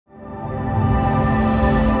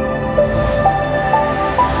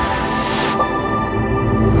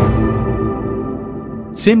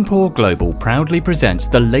CIMPOR Global proudly presents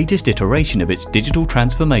the latest iteration of its digital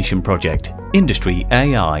transformation project,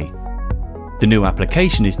 IndustrAI. The new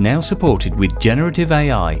application is now supported with generative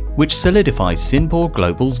AI, which solidifies CIMPOR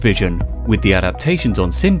Global's vision, with the adaptations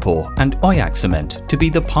on CIMPOR and Cement to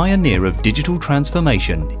be the pioneer of digital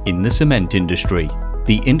transformation in the cement industry.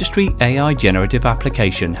 The IndustrAI generative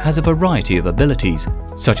application has a variety of abilities,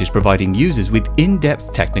 such as providing users with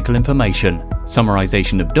in-depth technical information,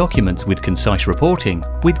 summarization of documents with concise reporting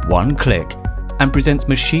with one click, and presents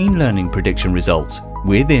machine learning prediction results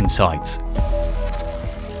with insights.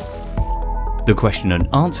 The question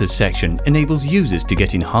and answers section enables users to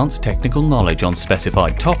get enhanced technical knowledge on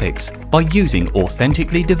specified topics by using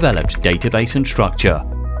authentically developed database and structure.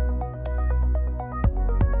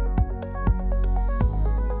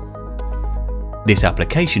 This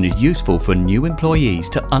application is useful for new employees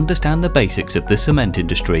to understand the basics of the cement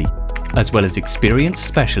industry, as well as experienced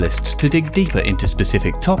specialists to dig deeper into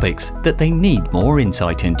specific topics that they need more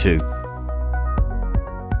insight into.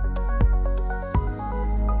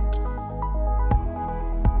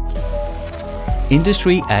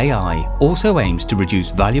 IndustrAI also aims to reduce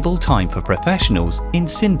valuable time for professionals in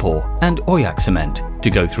CIMPOR and Cement to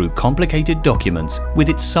go through complicated documents with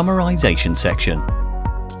its summarization section.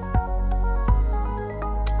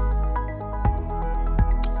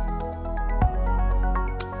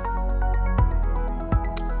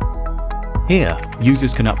 Here,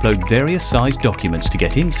 users can upload various sized documents to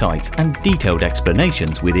get insights and detailed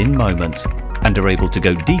explanations within moments, and are able to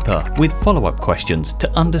go deeper with follow-up questions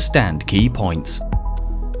to understand key points.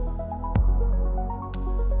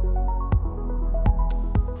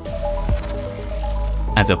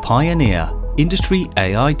 As a pioneer,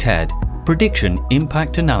 IndustrAI TED Prediction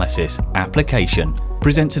Impact Analysis application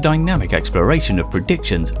presents a dynamic exploration of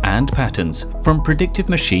predictions and patterns from predictive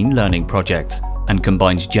machine learning projects, and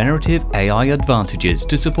combines generative AI advantages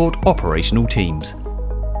to support operational teams.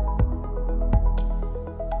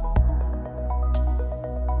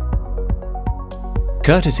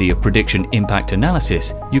 Courtesy of prediction impact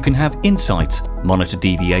analysis, you can have insights, monitor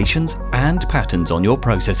deviations and patterns on your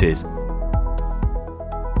processes.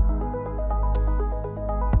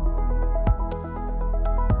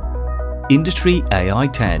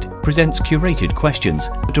 IndustrAI TED presents curated questions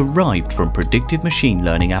derived from predictive machine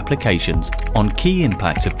learning applications on key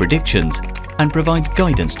impacts of predictions, and provides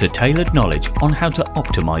guidance to tailored knowledge on how to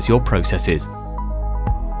optimize your processes.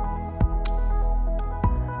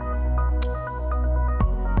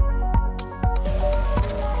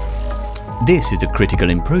 This is a critical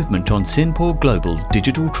improvement on CIMPOR Global's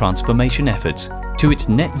digital transformation efforts to its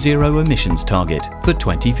net zero emissions target for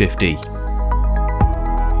 2050.